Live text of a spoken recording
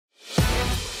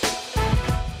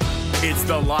It's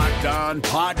the Locked On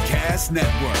Podcast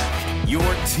Network, your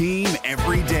team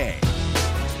every day.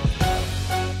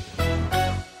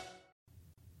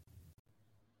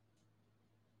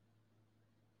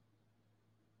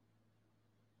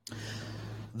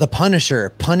 The Punisher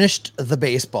punished the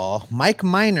baseball. Mike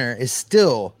Minor is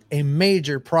still a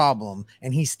major problem,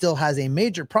 and he still has a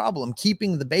major problem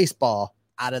keeping the baseball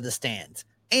out of the stands.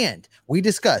 And we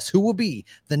discuss who will be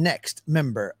the next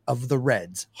member of the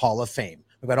Reds Hall of Fame.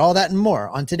 We've got all that and more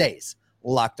on today's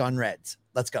Locked On Reds.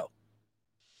 Let's go.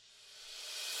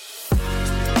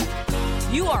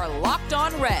 You are Locked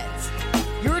On Reds,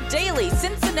 your daily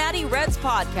Cincinnati Reds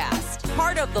podcast,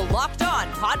 part of the Locked On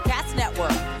Podcast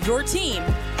Network, your team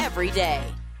every day.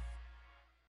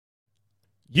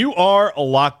 You are a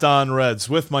Locked On Reds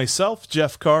with myself,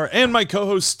 Jeff Carr, and my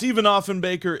co-host Stephen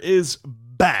Offenbaker is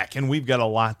back, and we've got a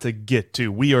lot to get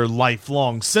to. We are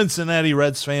lifelong Cincinnati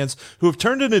Reds fans who have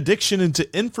turned an addiction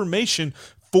into information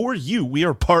for you. We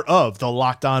are part of the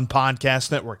Locked On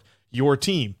Podcast Network, your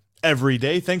team every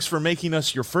day. Thanks for making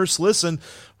us your first listen.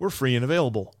 We're free and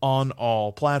available on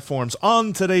all platforms.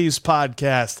 On today's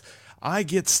podcast, I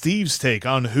get Steve's take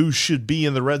on who should be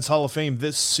in the Reds Hall of Fame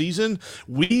this season.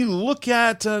 We look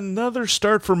at another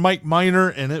start for Mike Minor,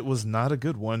 and it was not a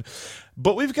good one.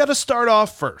 But we've got to start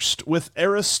off first with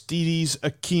Aristides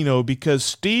Aquino because,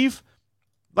 Steve,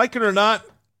 like it or not,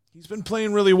 he's been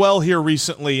playing really well here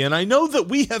recently, and I know that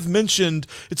we have mentioned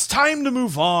it's time to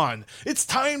move on. It's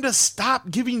time to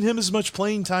stop giving him as much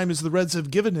playing time as the Reds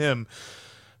have given him.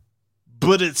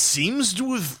 But it seems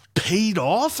to have paid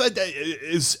off.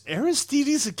 Is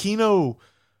Aristides Aquino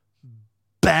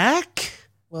back?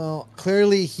 Well,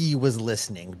 clearly he was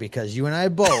listening because you and I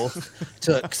both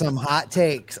took some hot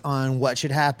takes on what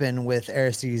should happen with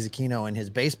Aristides Aquino in his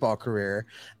baseball career.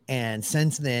 And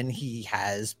since then, he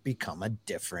has become a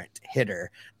different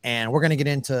hitter. And we're going to get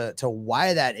into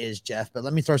why that is, Jeff. But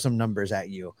let me throw some numbers at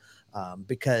you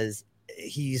because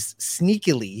he's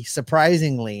sneakily,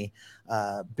 surprisingly,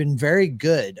 been very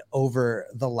good over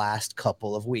the last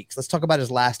couple of weeks. Let's talk about his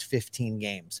last 15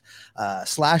 games.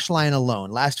 Slash line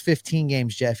alone, last 15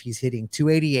 games, Jeff, he's hitting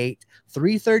 288,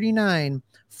 339,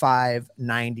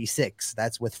 596.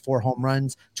 That's with 4 home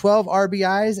runs, 12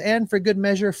 RBIs, and for good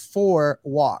measure, 4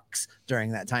 walks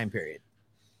during that time period.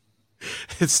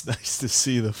 It's nice to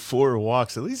see the 4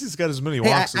 walks. At least he's got as many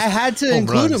walks. I had to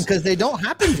include them because they don't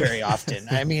happen very often.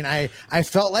 I mean, I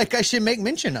felt like I should make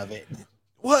mention of it.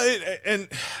 Well, and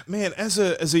man, as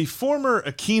a former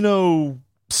Aquino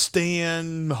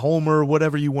stan, homer,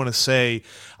 whatever you want to say,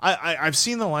 I've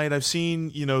seen the light. I've seen,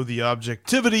 the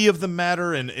objectivity of the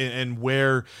matter and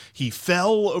where he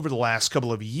fell over the last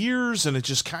couple of years, and it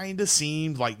just kind of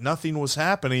seemed like nothing was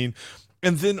happening.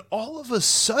 And then all of a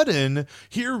sudden,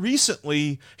 here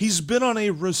recently, he's been on a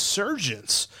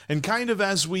resurgence. And kind of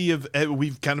as we've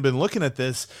kind of been looking at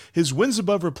this, his wins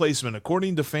above replacement,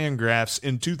 according to Fangraphs,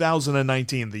 in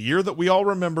 2019, the year that we all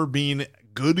remember being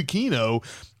good Aquino,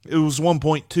 it was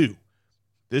 1.2.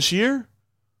 This year,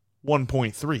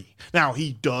 1.3. Now,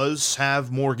 he does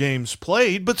have more games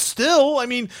played, but still, I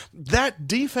mean, that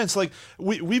defense, like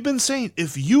we've been saying,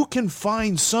 if you can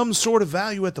find some sort of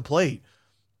value at the plate,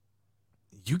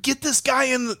 you get this guy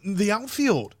in the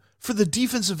outfield for the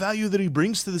defensive value that he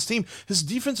brings to this team. His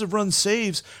defensive run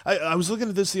saves, I was looking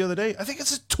at this the other day, I think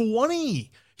it's a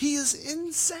 20. He is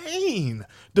insane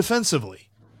defensively.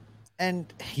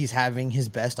 And he's having his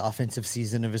best offensive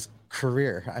season of his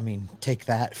career. I mean, take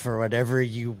that for whatever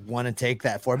you want to take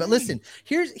that for. But listen,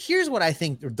 here's what I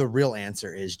think the real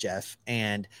answer is, Jeff.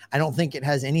 And I don't think it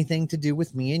has anything to do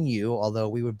with me and you, although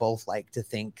we would both like to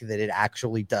think that it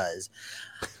actually does.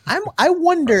 I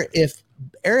wonder if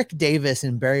Eric Davis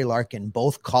and Barry Larkin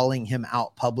both calling him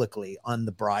out publicly on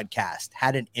the broadcast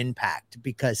had an impact,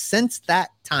 because since that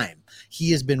time,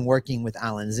 he has been working with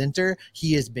Alan Zinter.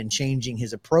 He has been changing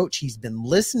his approach. He's been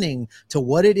listening to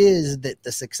what it is that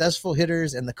the successful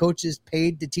hitters and the coaches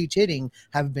paid to teach hitting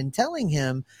have been telling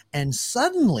him. And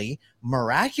suddenly,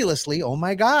 miraculously, oh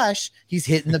my gosh, he's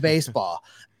hitting the baseball.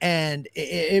 And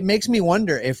it makes me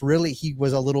wonder if really he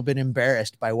was a little bit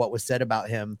embarrassed by what was said about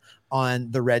him on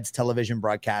the Reds television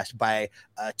broadcast by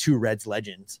 2 Reds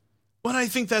legends. Well, I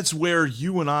think that's where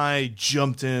you and I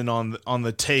jumped in on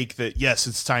the take that, yes,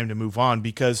 it's time to move on,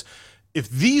 because if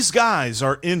these guys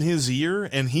are in his ear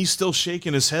and he's still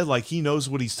shaking his head like he knows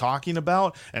what he's talking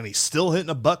about and he's still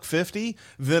hitting $150,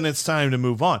 then it's time to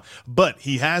move on. But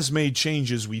he has made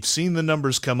changes. We've seen the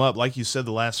numbers come up. Like you said,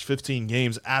 the last 15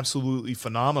 games, absolutely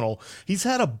phenomenal. He's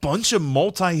had a bunch of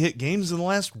multi-hit games in the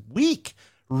last week,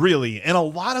 really. And a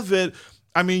lot of it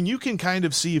I mean, you can kind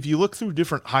of see if you look through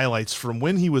different highlights from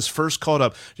when he was first called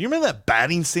up. Do you remember that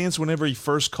batting stance whenever he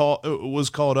first was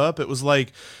called up? It was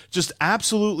like just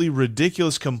absolutely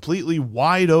ridiculous, completely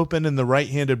wide open in the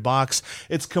right-handed box.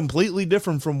 It's completely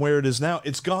different from where it is now.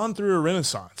 It's gone through a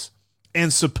renaissance.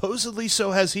 And supposedly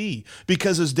so has he,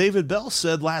 because as David Bell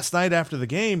said last night after the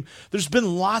game, there's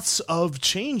been lots of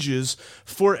changes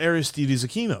for Aristides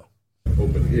Aquino.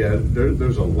 Yeah,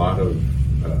 there's a lot of,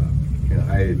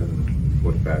 I even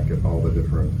look back at all the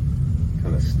different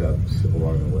kind of steps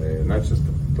along the way, and that's just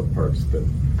the parts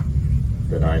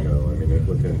that I know. I mean,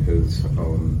 within his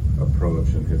own approach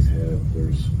and his head,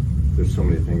 there's so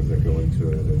many things that go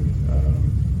into it, and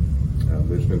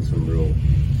there's been some real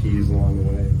keys along the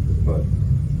way, but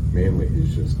mainly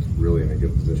he's just really in a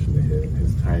good position to hit.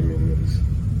 His timing is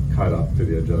caught up to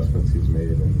the adjustments he's made,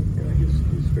 and he's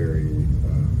very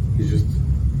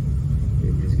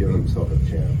he's given himself a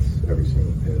chance every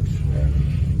single pitch,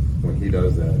 and when he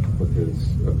does that with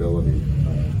his ability,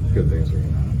 good things are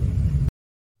going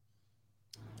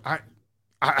to happen.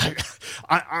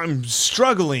 I'm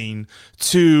struggling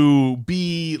to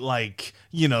be like,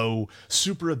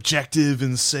 super objective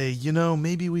and say,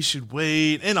 maybe we should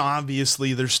wait. And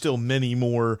obviously there's still many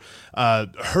more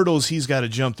hurdles he's got to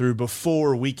jump through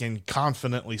before we can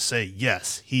confidently say,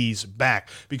 yes, he's back.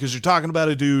 Because you're talking about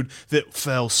a dude that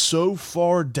fell so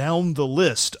far down the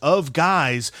list of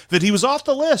guys that he was off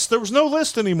the list. There was no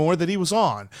list anymore that he was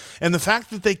on. And the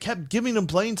fact that they kept giving him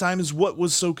playing time is what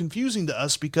was so confusing to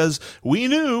us, because we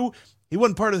knew he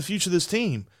wasn't part of the future of this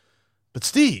team. But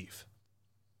Steve,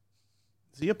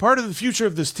 is he a part of the future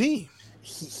of this team?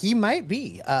 He might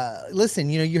be. Listen,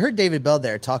 you heard David Bell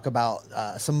there talk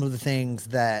about some of the things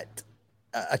that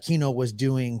Aquino was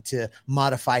doing to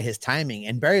modify his timing.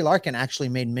 And Barry Larkin actually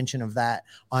made mention of that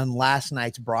on last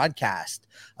night's broadcast,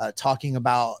 talking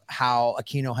about how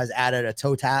Aquino has added a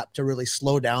toe tap to really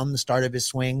slow down the start of his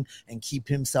swing and keep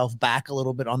himself back a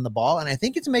little bit on the ball. And I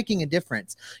think it's making a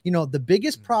difference. The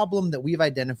biggest problem that we've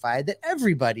identified, that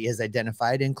everybody has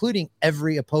identified, including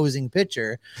every opposing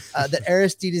pitcher, that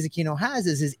Aristides Aquino has,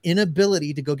 is his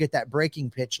inability to go get that breaking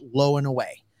pitch low and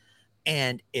away.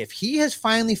 And if he has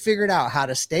finally figured out how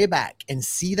to stay back and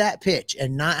see that pitch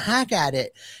and not hack at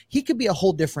it, he could be a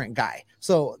whole different guy.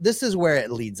 So this is where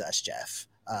it leads us, Jeff.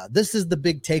 This is the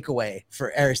big takeaway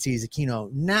for Aristides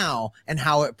Aquino now and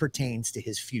how it pertains to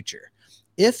his future.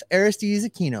 If Aristides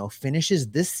Aquino finishes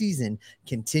this season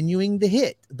continuing to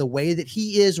hit the way that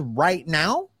he is right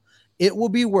now, it will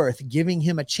be worth giving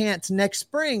him a chance next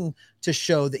spring to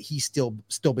show that he still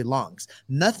belongs.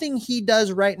 Nothing he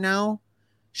does right now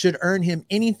should earn him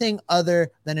anything other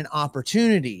than an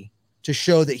opportunity to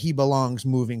show that he belongs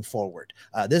moving forward.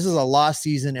 This is a lost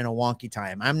season and a wonky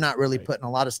time. I'm not really putting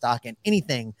a lot of stock in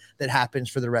anything that happens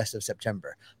for the rest of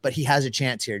September, but he has a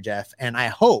chance here, Jeff. And I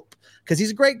hope, because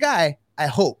he's a great guy, I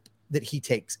hope that he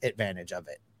takes advantage of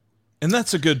it. And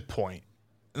that's a good point.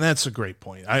 And that's a great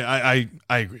point. I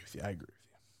agree with you. I agree with you.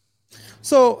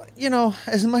 So,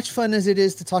 as much fun as it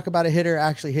is to talk about a hitter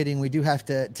actually hitting, we do have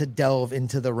to delve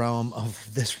into the realm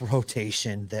of this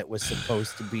rotation that was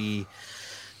supposed to be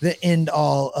the end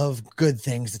all of good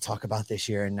things to talk about this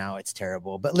year. And now it's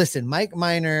terrible. But listen, Mike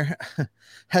Minor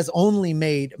has only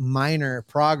made minor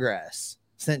progress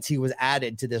since he was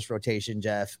added to this rotation,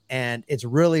 Jeff. And it's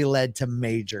really led to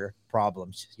major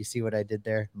problems. You see what I did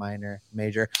there? Minor,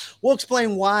 major. We'll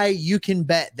explain why you can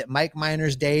bet that Mike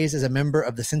Minor's days as a member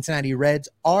of the Cincinnati Reds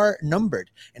are numbered.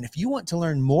 And if you want to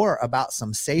learn more about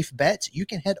some safe bets, you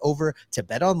can head over to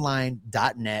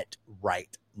betonline.net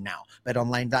right now.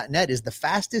 BetOnline.net is the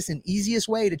fastest and easiest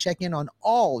way to check in on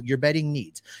all your betting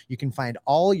needs. You can find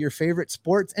all your favorite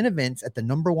sports and events at the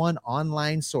 #1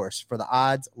 online source for the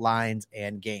odds, lines,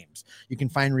 and games. You can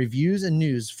find reviews and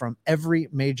news from every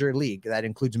major league. That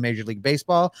includes Major League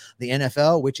Baseball, the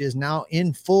NFL, which is now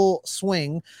in full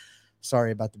swing.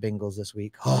 Sorry about the Bengals this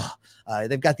week.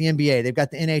 They've got the NBA. They've got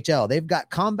the NHL. They've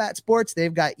got combat sports.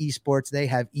 They've got esports. They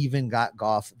have even got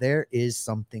golf. There is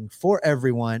something for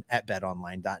everyone at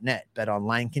betonline.net.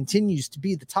 BetOnline continues to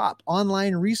be the top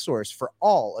online resource for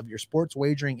all of your sports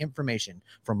wagering information.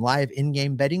 From live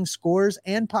in-game betting, scores,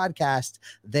 and podcasts,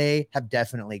 they have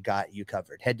definitely got you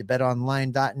covered. Head to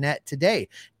betonline.net today,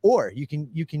 or you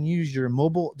can use your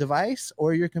mobile device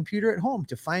or your computer at home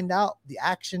to find out the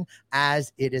action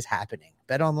as it is happening.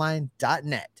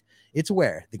 BetOnline.net. It's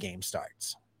where the game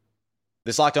starts.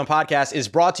 This Locked On podcast is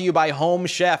brought to you by Home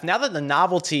Chef. Now that the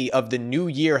novelty of the new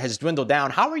year has dwindled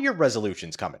down, how are your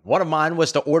resolutions coming? One of mine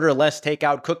was to order less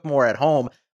takeout, cook more at home,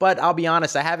 but I'll be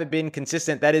honest, I haven't been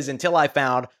consistent. That is until I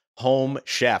found Home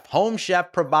Chef. Home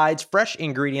Chef provides fresh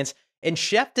ingredients and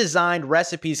chef-designed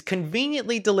recipes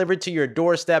conveniently delivered to your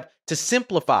doorstep to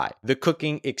simplify the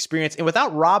cooking experience and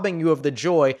without robbing you of the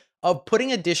joy of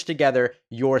putting a dish together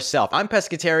yourself. I'm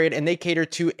pescatarian, and they cater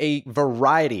to a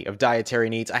variety of dietary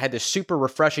needs. I had this super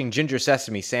refreshing ginger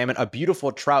sesame salmon, a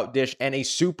beautiful trout dish, and a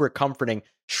super comforting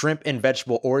shrimp and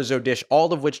vegetable orzo dish,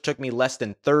 all of which took me less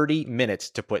than 30 minutes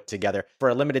to put together. For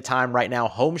a limited time right now,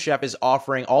 Home Chef is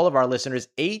offering all of our listeners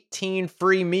 18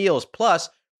 free meals, plus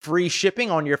free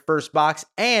shipping on your first box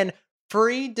and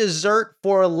free dessert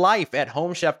for life at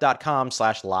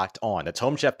homechef.com/locked-on. That's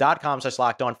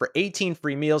homechef.com/locked-on for 18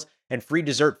 free meals and free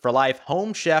dessert for life.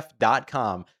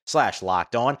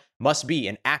 Homechef.com/locked-on. Must be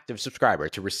an active subscriber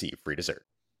to receive free dessert.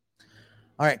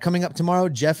 All right, coming up tomorrow,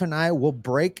 Jeff and I will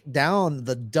break down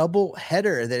the double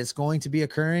header that is going to be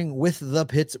occurring with the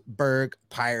Pittsburgh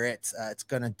Pirates. It's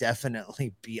going to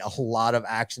definitely be a lot of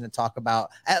action to talk about.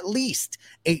 At least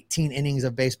 18 innings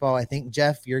of baseball. I think,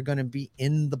 Jeff, you're going to be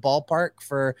in the ballpark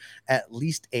for at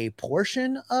least a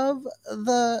portion of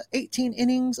the 18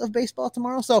 innings of baseball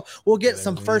tomorrow. So we'll get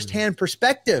some firsthand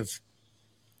perspective.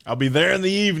 I'll be there in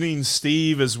the evening,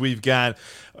 Steve, as we've got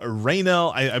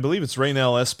Raynel. I believe it's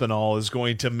Raynel Espinal is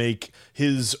going to make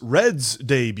his Reds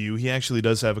debut. He actually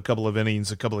does have a couple of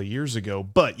innings a couple of years ago.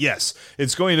 But yes,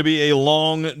 it's going to be a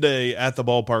long day at the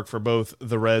ballpark for both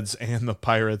the Reds and the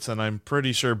Pirates, and I'm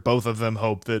pretty sure both of them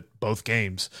hope that both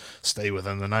games stay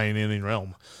within the 9-inning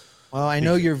realm. Well, I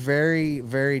know you're very,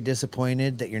 very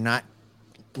disappointed that you're not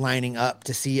lining up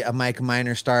to see a Mike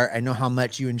Minor start. I know how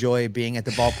much you enjoy being at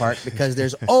the ballpark because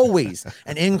there's always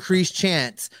an increased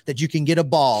chance that you can get a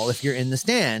ball if you're in the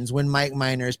stands when Mike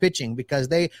Minor is pitching, because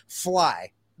they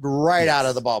fly right out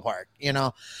of the ballpark. You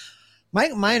know,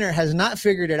 Mike Minor has not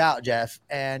figured it out, Jeff,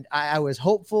 and I was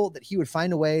hopeful that he would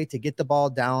find a way to get the ball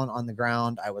down on the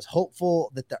ground. I was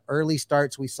hopeful that the early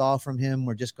starts we saw from him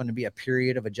were just going to be a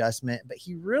period of adjustment, but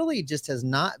he really just has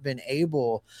not been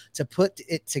able to put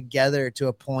it together to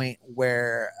a point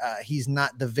where he's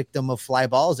not the victim of fly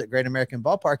balls at Great American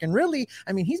Ballpark. And really,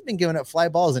 I mean, he's been giving up fly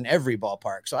balls in every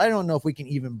ballpark, so I don't know if we can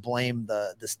even blame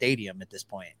the stadium at this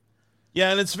point.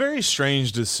 Yeah, and it's very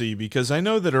strange to see because I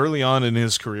know that early on in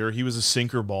his career, he was a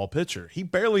sinker ball pitcher. He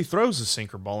barely throws a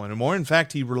sinker ball anymore. In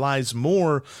fact, he relies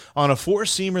more on a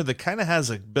four-seamer that kind of has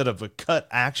a bit of a cut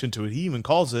action to it. He even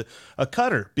calls it a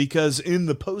cutter because in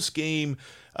the post-game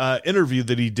interview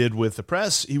that he did with the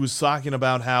press, he was talking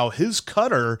about how his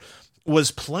cutter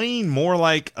was playing more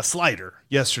like a slider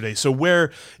yesterday. So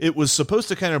where it was supposed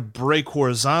to kind of break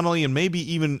horizontally and maybe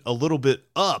even a little bit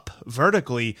up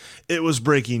vertically, it was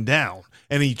breaking down.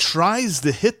 And he tries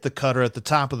to hit the cutter at the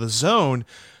top of the zone.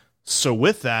 So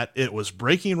with that, it was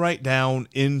breaking right down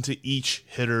into each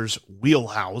hitter's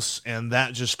wheelhouse. And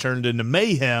that just turned into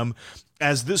mayhem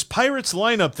as this Pirates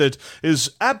lineup that is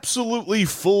absolutely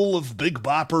full of big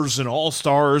boppers and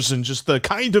all-stars and just the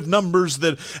kind of numbers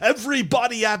that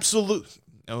everybody absolutely...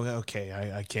 Oh, okay,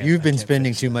 I can't. You've been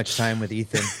spending too much time with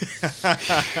Ethan.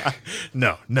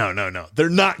 No. They're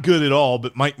not good at all,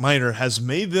 but Mike Minor has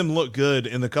made them look good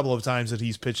in the couple of times that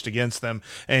he's pitched against them.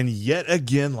 And yet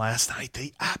again, last night,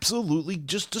 they absolutely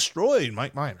just destroyed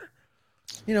Mike Minor.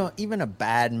 You know, even a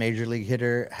bad major league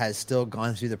hitter has still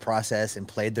gone through the process and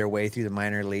played their way through the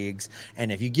minor leagues.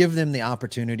 And if you give them the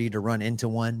opportunity to run into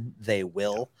one, they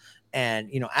will.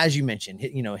 And, you know, as you mentioned,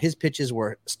 you know, his pitches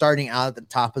were starting out at the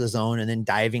top of the zone and then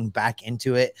diving back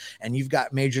into it. And you've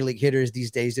got major league hitters these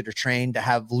days that are trained to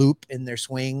have loop in their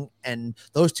swing. And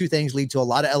those two things lead to a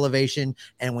lot of elevation.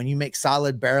 And when you make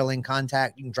solid barreling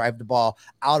contact, you can drive the ball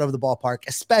out of the ballpark,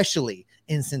 especially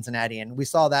in Cincinnati. And we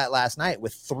saw that last night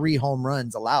with 3 home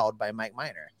runs allowed by Mike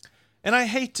Minor. And I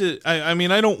hate to, I mean,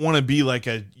 I don't want to be like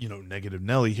a, you know, negative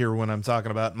Nelly here when I'm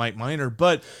talking about Mike Minor,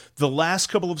 but the last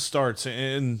couple of starts,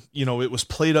 and, you know, it was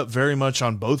played up very much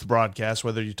on both broadcasts,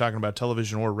 whether you're talking about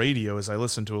television or radio, as I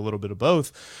listened to a little bit of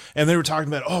both. And they were talking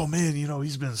about, oh man, you know,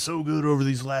 he's been so good over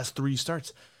these last 3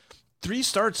 starts. 3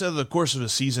 starts out of the course of a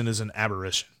season is an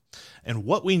aberration. And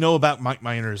what we know about Mike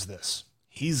Minor is this: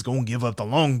 he's going to give up the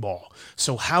long ball.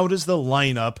 So how does the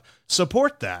lineup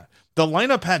support that? The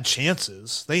lineup had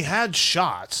chances. They had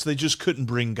shots. They just couldn't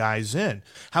bring guys in.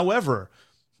 However,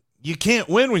 you can't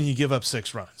win when you give up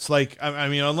 6 runs. Like, I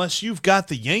mean, unless you've got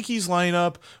the Yankees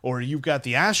lineup or you've got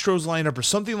the Astros lineup or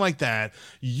something like that,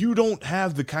 you don't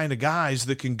have the kind of guys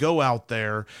that can go out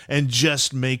there and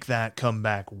just make that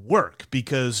comeback work,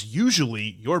 because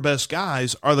usually your best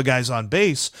guys are the guys on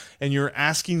base, and you're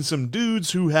asking some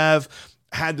dudes who have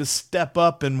had to step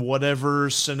up in whatever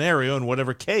scenario, in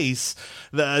whatever case,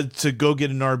 to go get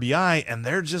an RBI, and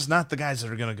they're just not the guys that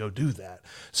are going to go do that.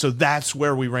 So that's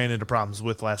where we ran into problems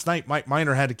with last night. Mike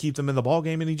Minor had to keep them in the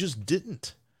ballgame, and he just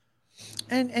didn't.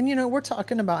 And we're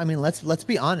talking about, I mean, let's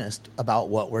be honest about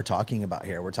what we're talking about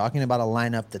here. We're talking about a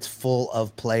lineup that's full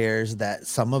of players that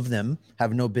some of them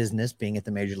have no business being at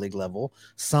the major league level.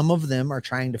 Some of them are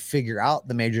trying to figure out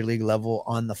the major league level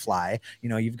on the fly.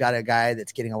 You've got a guy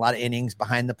that's getting a lot of innings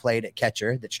behind the plate at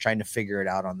catcher that's trying to figure it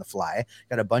out on the fly.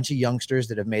 Got a bunch of youngsters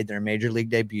that have made their major league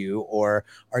debut or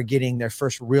are getting their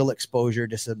first real exposure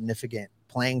to significant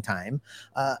playing time.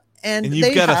 And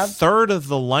you've got a third of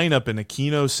the lineup in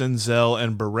Aquino, Senzel,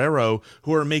 and Barrero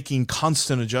who are making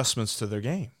constant adjustments to their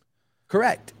game.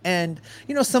 Correct. And,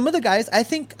 some of the guys, I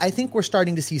think we're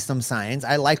starting to see some signs.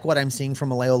 I like what I'm seeing from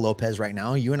Alejo Lopez right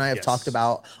now. You and I have talked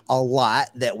about a lot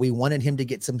that we wanted him to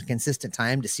get some consistent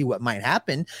time to see what might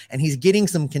happen. And he's getting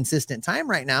some consistent time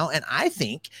right now. And I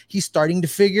think he's starting to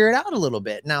figure it out a little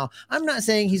bit. Now, I'm not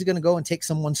saying he's going to go and take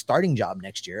someone's starting job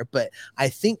next year, but I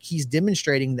think he's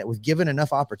demonstrating that with given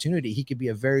enough opportunity, he could be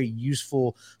a very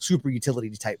useful super utility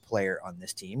type player on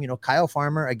this team. Kyle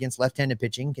Farmer against left-handed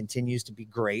pitching continues to be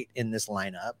great in this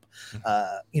lineup.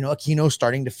 Aquino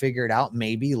starting to figure it out,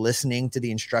 maybe listening to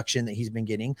the instruction that he's been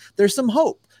getting. There's some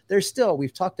hope. There's still,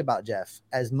 we've talked about, Jeff,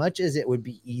 as much as it would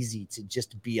be easy to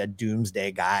just be a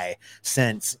doomsday guy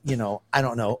since, I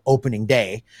don't know, opening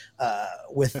day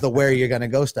with the where you're going to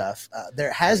go stuff.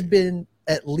 There has been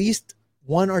at least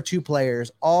one or two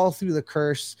players all through the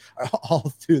course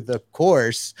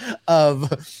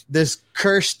of this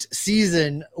cursed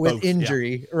season with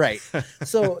injury. Yeah. Right.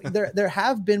 So there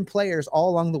have been players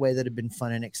all along the way that have been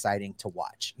fun and exciting to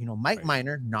watch. Mike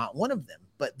Minor, not one of them,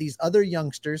 but these other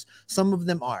youngsters, some of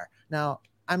them are. Now,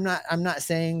 I'm not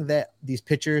saying that these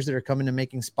pitchers that are coming and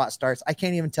making spot starts, I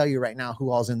can't even tell you right now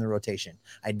who all's in the rotation.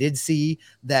 I did see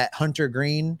that Hunter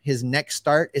Green, his next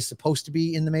start is supposed to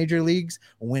be in the major leagues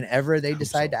whenever they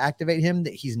decide to activate him,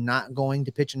 that he's not going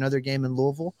to pitch another game in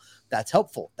Louisville. That's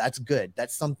helpful. That's good.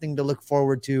 That's something to look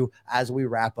forward to as we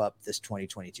wrap up this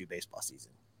 2022 baseball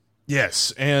season.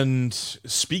 Yes, and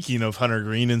speaking of Hunter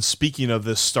Green and speaking of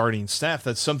this starting staff,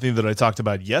 that's something that I talked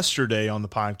about yesterday on the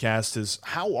podcast is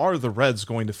how are the Reds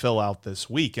going to fill out this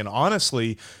week? And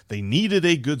honestly, they needed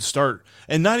a good start,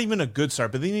 and not even a good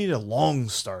start, but they needed a long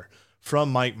start from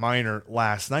Mike Minor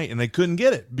last night, and they couldn't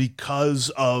get it because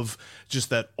of just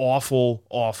that awful,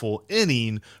 awful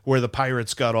inning where the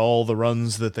Pirates got all the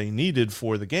runs that they needed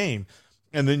for the game.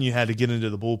 And then you had to get into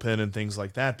the bullpen and things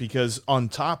like that because on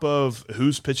top of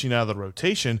who's pitching out of the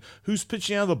rotation, who's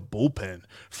pitching out of the bullpen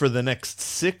for the next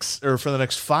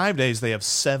 5 days, they have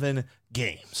 7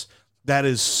 games. That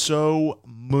is so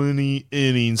many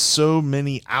innings, so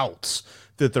many outs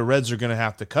that the Reds are going to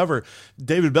have to cover.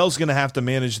 David Bell's going to have to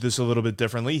manage this a little bit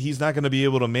differently. He's not going to be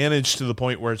able to manage to the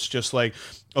point where it's just like,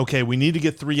 okay, we need to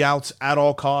get 3 outs at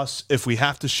all costs. If we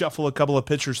have to shuffle a couple of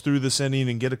pitchers through this inning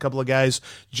and get a couple of guys,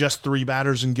 just 3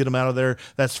 batters and get them out of there,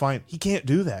 that's fine. He can't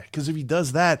do that because if he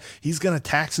does that, he's going to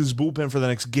tax his bullpen for the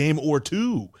next game or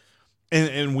 2.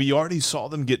 And we already saw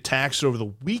them get taxed over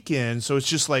the weekend. So it's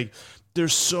just like,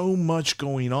 there's so much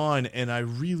going on, and I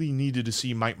really needed to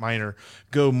see Mike Minor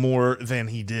go more than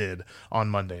he did on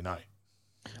Monday night.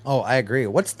 Oh, I agree.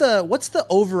 What's the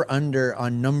over under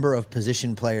on number of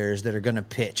position players that are going to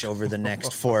pitch over the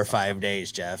next 4 or 5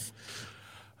 days, Jeff?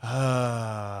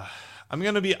 I'm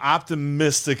going to be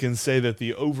optimistic and say that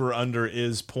the over under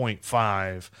is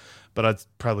 0.5, but I'd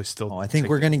probably still. I think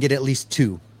we're going to get at least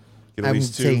 2. I'm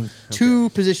saying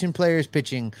 2 position players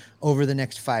pitching over the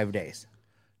next 5 days.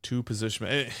 2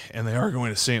 position, and they are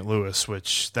going to St. Louis,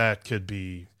 which that could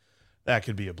be a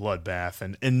bloodbath,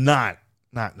 and not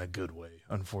in a good way,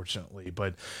 unfortunately.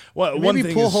 But maybe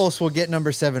Pujols will get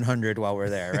number 700 while we're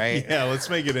there, right? Yeah, let's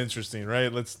make it interesting,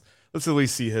 right? Let's at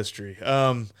least see history.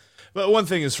 But one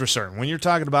thing is for certain: when you're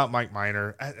talking about Mike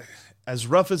Minor, as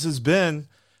rough as it's been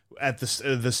at the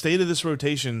state of this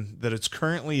rotation that it's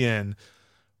currently in,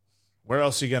 where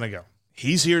else are you gonna go?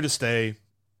 He's here to stay.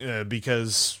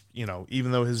 Because,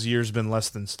 even though his year's been less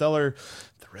than stellar,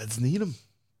 the Reds need him.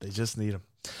 They just need him.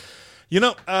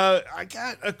 I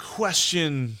got a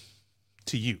question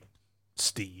to you,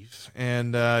 Steve,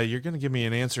 and you're going to give me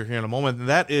an answer here in a moment. And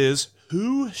that is,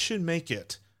 who should make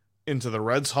it into the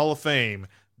Reds Hall of Fame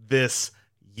this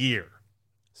year?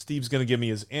 Steve's going to give me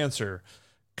his answer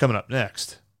coming up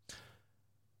next.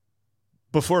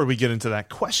 Before we get into that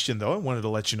question, though, I wanted to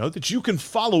let you know that you can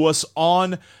follow us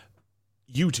on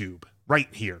YouTube right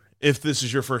here. If this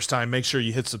is your first time, make sure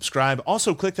you hit subscribe.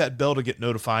 Also, click that bell to get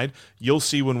notified. You'll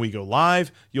see when we go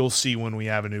live. You'll see when we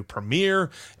have a new premiere,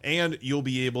 and you'll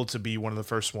be able to be one of the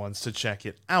first ones to check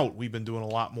it out. We've been doing a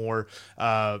lot more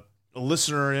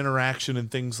listener interaction and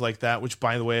things like that, which,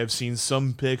 by the way, I've seen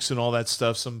some picks and all that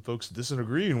stuff, some folks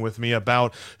disagreeing with me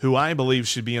about who I believe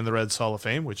should be in the Reds Hall of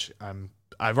Fame, which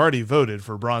I've already voted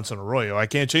for Bronson Arroyo. I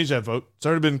can't change that vote. It's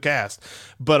already been cast.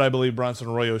 But I believe Bronson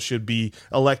Arroyo should be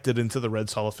elected into the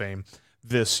Reds Hall of Fame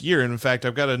this year. And in fact,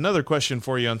 I've got another question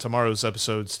for you on tomorrow's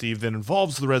episode, Steve, that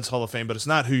involves the Reds Hall of Fame, but it's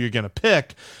not who you're going to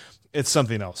pick. It's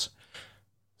something else.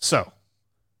 So,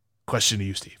 question to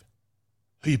you, Steve.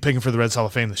 Who are you picking for the Reds Hall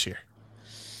of Fame this year?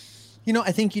 You know,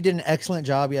 I think you did an excellent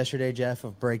job yesterday, Jeff,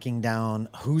 of breaking down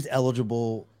who's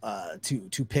eligible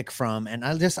to pick from, and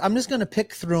I'm just going to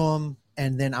pick through them,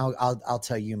 and then I'll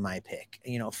tell you my pick.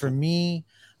 You know, for me,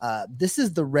 this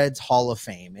is the Reds Hall of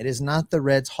Fame. It is not the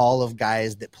Reds Hall of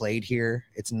guys that played here.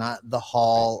 It's not the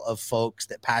Hall of folks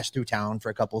that passed through town for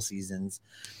a couple seasons.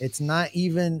 It's not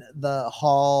even the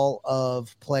Hall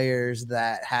of players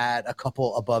that had a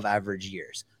couple above average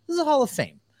years. This is a Hall of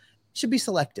Fame. It should be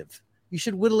selective. You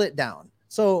should whittle it down.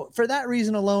 So for that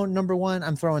reason alone, number one,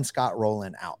 I'm throwing Scott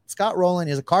Rowland out. Scott Rowland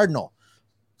is a Cardinal.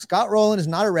 Scott Rowland is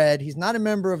not a Red. He's not a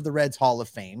member of the Reds Hall of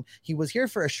Fame. He was here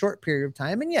for a short period of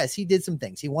time. And yes, he did some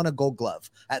things. He won a Gold Glove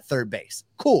at third base.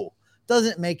 Cool.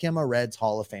 Doesn't make him a Reds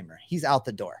Hall of Famer. He's out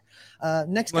the door.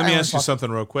 Next, let me ask you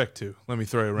something real quick, too. Let me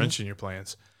throw a wrench in your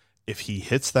plans. If he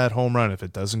hits that home run, if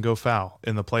it doesn't go foul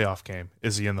in the playoff game,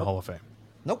 is he in the Hall of Fame?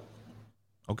 Nope.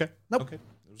 Okay. Nope. Okay.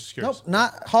 Just curious. Nope,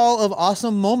 not Hall of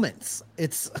Awesome Moments.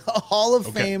 It's a Hall of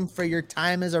Fame for your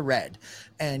time as a Red.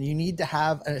 And you need to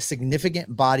have a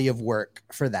significant body of work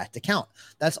for that to count.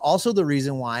 That's also the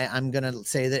reason why I'm going to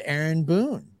say that Aaron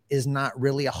Boone is not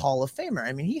really a Hall of Famer.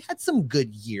 I mean, he had some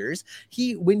good years.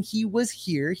 When he was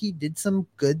here, he did some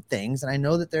good things. And I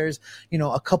know that there's, you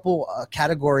know, a couple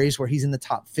categories where he's in the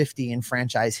top 50 in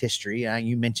franchise history.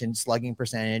 You mentioned slugging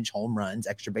percentage, home runs,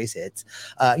 extra base hits.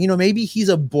 You know, maybe he's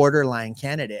a borderline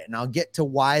candidate. And I'll get to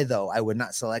why, though, I would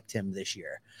not select him this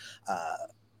year.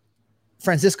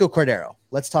 Francisco Cordero.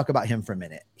 Let's talk about him for a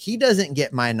minute. He doesn't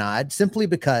get my nod simply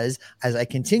because, as I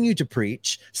continue to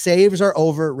preach, saves are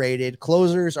overrated,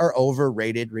 closers are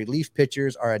overrated, relief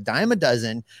pitchers are a dime a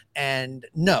dozen, and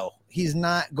no, he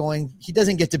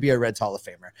doesn't get to be a Reds Hall of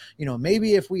Famer. You know,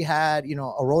 maybe if we had, you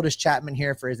know, Aroldis Chapman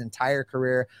here for his entire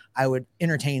career, I would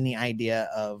entertain the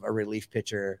idea of a relief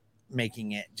pitcher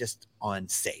making it just on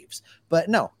saves. But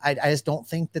no, I just don't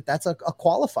think that that's a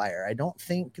qualifier. I don't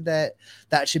think that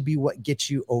should be what gets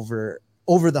you over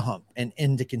the hump and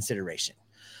into consideration.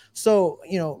 So,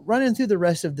 you know, running through the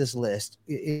rest of this list,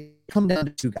 it comes down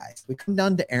to two guys. We come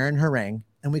down to Aaron Harang,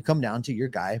 and we come down to your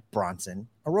guy, Bronson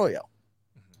Arroyo.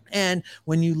 And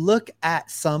when you look at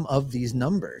some of these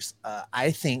numbers,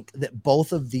 I think that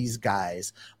both of these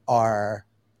guys are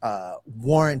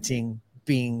warranting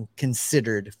being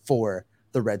considered for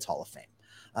the Reds Hall of Fame.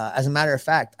 As a matter of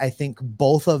fact, I think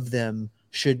both of them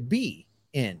should be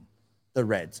in the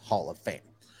Reds Hall of Fame.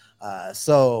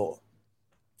 So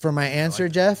for my answer,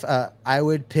 Jeff, I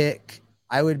would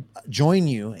join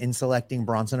you in selecting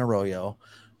Bronson Arroyo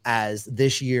as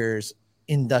this year's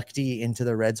inductee into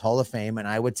the Reds Hall of Fame. And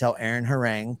I would tell Aaron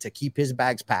Harang to keep his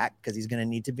bags packed because he's going to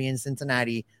need to be in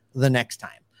Cincinnati the next time.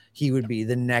 He would be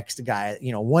the next guy,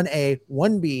 you know, 1A,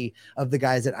 1B of the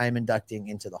guys that I'm inducting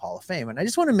into the Hall of Fame. And I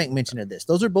just want to make mention of this.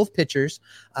 Those are both pitchers.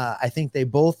 I think they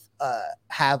both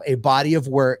have a body of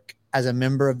work as a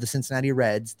member of the Cincinnati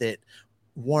Reds that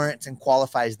warrants and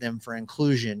qualifies them for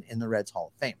inclusion in the Reds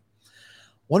Hall of Fame.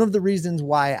 One of the reasons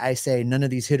why I say none of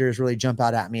these hitters really jump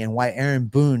out at me and why Aaron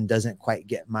Boone doesn't quite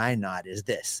get my nod is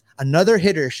this. Another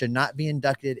hitter should not be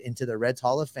inducted into the Reds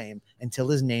Hall of Fame until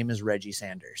his name is Reggie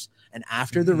Sanders. And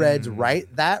after the Reds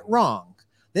right that wrong,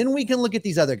 then we can look at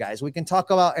these other guys. We can talk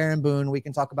about Aaron Boone. We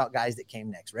can talk about guys that came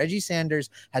next. Reggie Sanders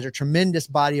has a tremendous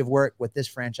body of work with this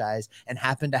franchise and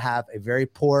happened to have a very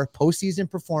poor postseason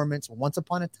performance once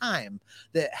upon a time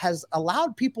that has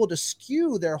allowed people to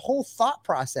skew their whole thought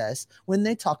process when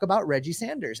they talk about Reggie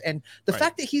Sanders. And the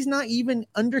fact that he's not even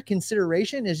under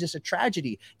consideration is just a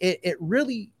tragedy.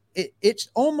 It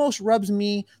almost rubs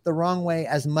me the wrong way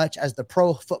as much as the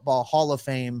Pro Football Hall of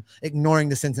Fame ignoring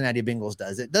the Cincinnati Bengals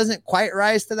does. It doesn't quite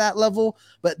rise to that level,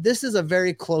 but this is a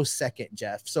very close second,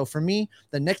 Jeff. So for me,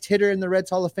 the next hitter in the Reds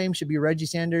Hall of Fame should be Reggie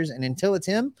Sanders, and until it's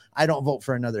him, I don't vote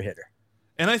for another hitter.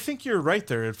 And I think you're right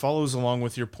there. It follows along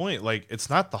with your point. Like, it's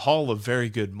not the Hall of very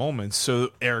good moments, so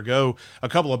ergo, a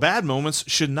couple of bad moments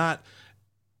should not,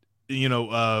 should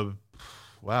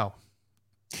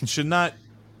not.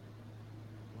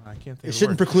 I can't think. It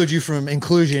shouldn't preclude you from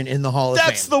inclusion in the Hall of Fame.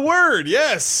 That's the word.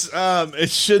 Yes. It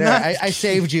should not. I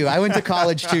saved you. I went to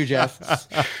college too, Jeff.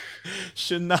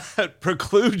 should not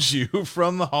preclude you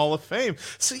from the Hall of Fame.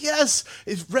 So yes,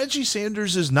 if Reggie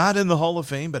Sanders is not in the Hall of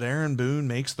Fame, but Aaron Boone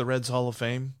makes the Reds Hall of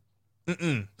Fame,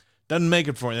 doesn't make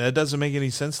it for you. That doesn't make any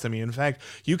sense to me. In fact,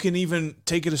 you can even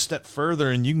take it a step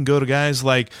further, and you can go to guys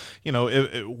like,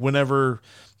 whenever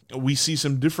we see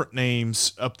some different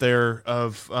names up there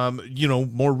of,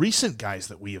 more recent guys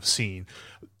that we have seen.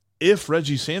 If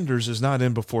Reggie Sanders is not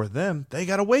in before them, they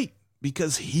got to wait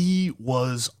because he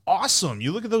was awesome.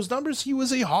 You look at those numbers, he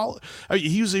was a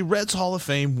Reds Hall of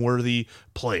Fame worthy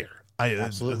player.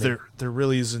 Absolutely. There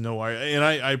really is no, and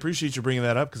I appreciate you bringing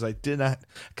that up because I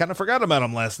kind of forgot about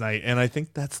him last night, and I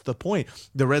think that's the point.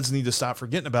 The Reds need to stop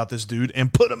forgetting about this dude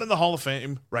and put him in the Hall of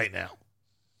Fame right now.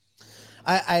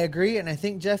 I agree, and I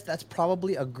think, Jeff, that's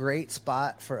probably a great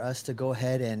spot for us to go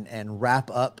ahead and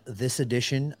wrap up this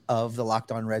edition of the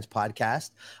Locked On Reds podcast.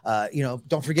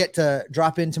 Don't forget to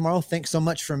drop in tomorrow. Thanks so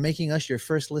much for making us your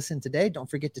first listen today.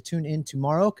 Don't forget to tune in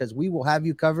tomorrow because we will have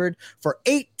you covered for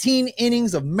 18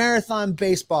 innings of marathon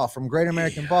baseball from Great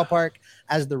American Ballpark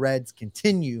as the Reds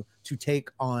continue to take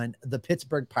on the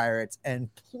Pittsburgh Pirates, and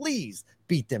please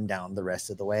beat them down the rest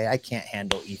of the way. I can't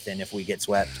handle Ethan if we get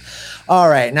swept. All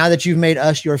right, now that you've made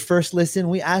us your first listen,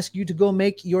 we ask you to go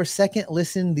make your second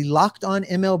listen the Locked On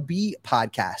MLB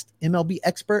podcast. MLB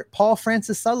expert Paul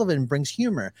Francis Sullivan brings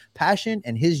humor, passion,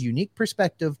 and his unique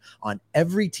perspective on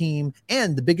every team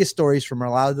and the biggest stories from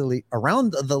around the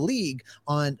league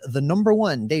on the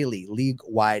 #1 daily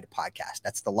league-wide podcast.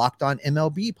 That's the Locked On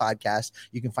MLB podcast.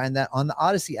 You can find that on the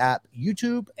Odyssey app,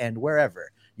 YouTube, and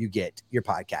wherever you get your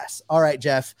podcasts. All right,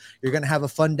 Jeff, you're going to have a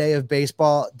fun day of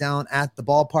baseball down at the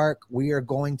ballpark. We are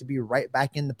going to be right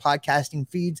back in the podcasting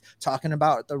feeds talking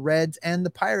about the Reds and the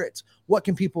Pirates. What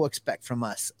can people expect from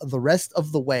us the rest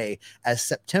of the way as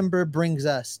September brings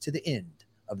us to the end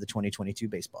of the 2022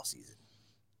 baseball season?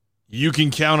 You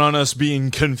can count on us being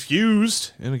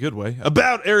confused, in a good way,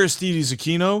 about Aristides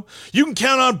Aquino. You can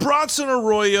count on Bronson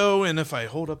Arroyo, and if I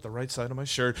hold up the right side of my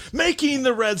shirt, making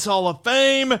the Reds Hall of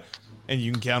Fame. And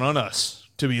you can count on us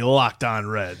to be Locked On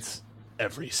Reds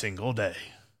every single day.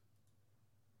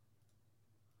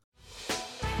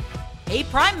 Hey,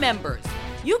 Prime members,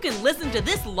 you can listen to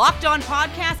this Locked On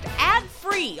podcast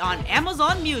ad-free on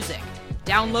Amazon Music.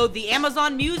 Download the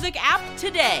Amazon Music app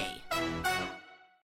today.